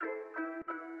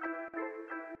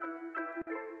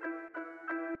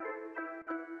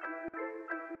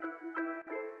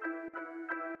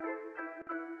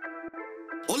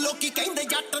ਉਹ ਲੋਕੀ ਕਹਿੰਦੇ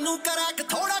ਜੱਟ ਨੂੰ ਕਰੈਕ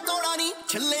ਥੋੜਾ ਕੋੜਾ ਨਹੀਂ,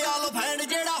 ਛਿੱਲੇ ਵਾਲ ਫੈਂਡ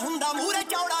ਜਿਹੜਾ ਹੁੰਦਾ ਮੂਹਰੇ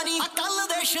ਚੌੜਾ ਨਹੀਂ। ਕੱਲ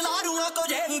ਦੇ ਸ਼ਲਾਰੂਆਂ ਕੋ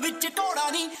ਜੇਬ ਵਿੱਚ ਢੋੜਾ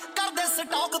ਨਹੀਂ, ਕਰਦੇ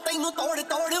ਸਟਾਕ ਤੈਨੂੰ ਤੋੜ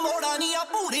ਤੋੜ ਮੋੜਾ ਨਹੀਂ। ਆ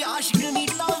ਪੂਰੇ ਆਸ਼ਿਕ ਨੀ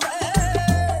ਟਾਉਂਦੇ